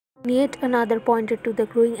Yet another pointed to the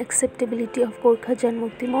growing acceptability of Gorkha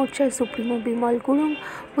Janmukti Morcha Supremo Bimal Gurung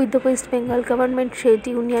with the West Bengal government trade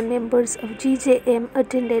union members of GJM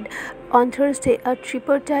attended on Thursday a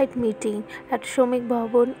tripartite meeting at Shramik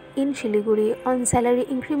Bhawan in Siliguri on salary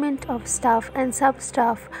increment of staff and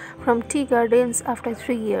sub-staff from tea gardens after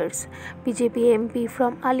 3 years. BJP MP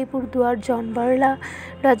from Alipurduar John Barla,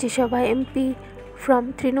 Rajya Sabha M.P.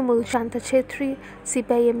 from Trinamool Shanta Chhetri,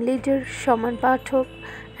 CPIM leader Saman Pathak,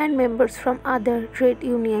 and members from other trade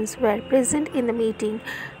unions were present in the meeting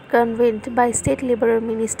convened by State Labour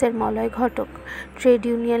Minister Moloy Ghatak. Trade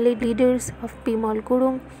union leaders of Bimal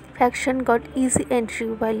Gurung faction got easy entry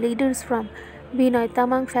while leaders from Binay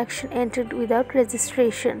Tamang faction entered without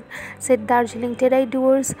registration, said Darjeeling Terai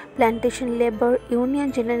Dooars Plantation Labour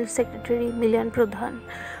Union General Secretary Milan Pradhan,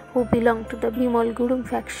 who belonged to the Bimal Gurung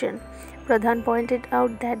faction. Pradhan pointed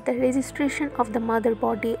out that the registration of the mother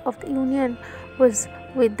body of the union was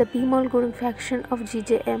with the Bimal Gurung faction of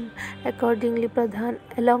GJM. Accordingly, Pradhan,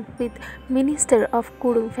 along with Minister of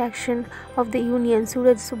Gurung faction of the union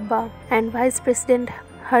Suraj Subba and Vice President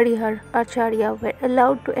Harihar Acharya were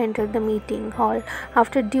allowed to enter the meeting hall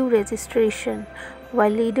after due registration,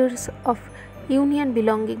 while leaders of union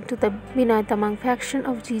belonging to the Binay Tamang faction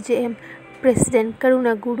of GJM, President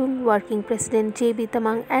Karuna Gurung, Working President J.B.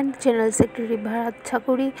 Tamang and General Secretary Bharat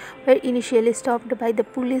Thakuri were initially stopped by the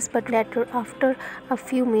police but later after a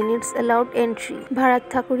few minutes allowed entry. Bharat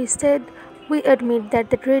Thakuri said, "We admit that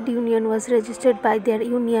the trade union was registered by their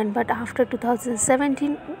union but after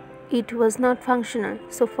 2017 it was not functional,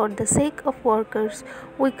 so for the sake of workers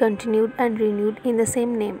we continued and renewed in the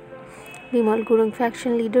same name." Bimal Gurung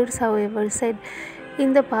faction leaders, however, said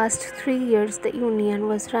in the past 3 years the union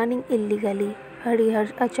was running illegally. Harihar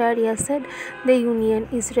Acharya said the union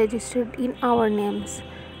is registered in our names.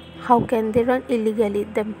 How can they run illegally?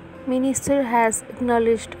 The minister has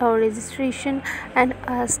acknowledged our registration and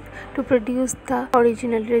asked to produce the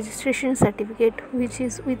original registration certificate which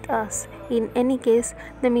is with us. In any case,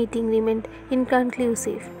 the meeting remained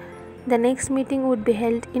inconclusive. The next meeting would be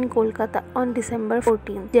held in Kolkata on December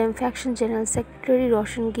 14. GJM faction General Secretary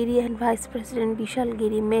Roshan Giri and Vice President Vishal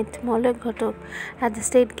Giri met Moloy Ghatak at the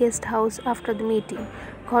State Guest House after the meeting.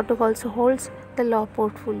 Ghatak also holds the law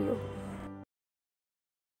portfolio.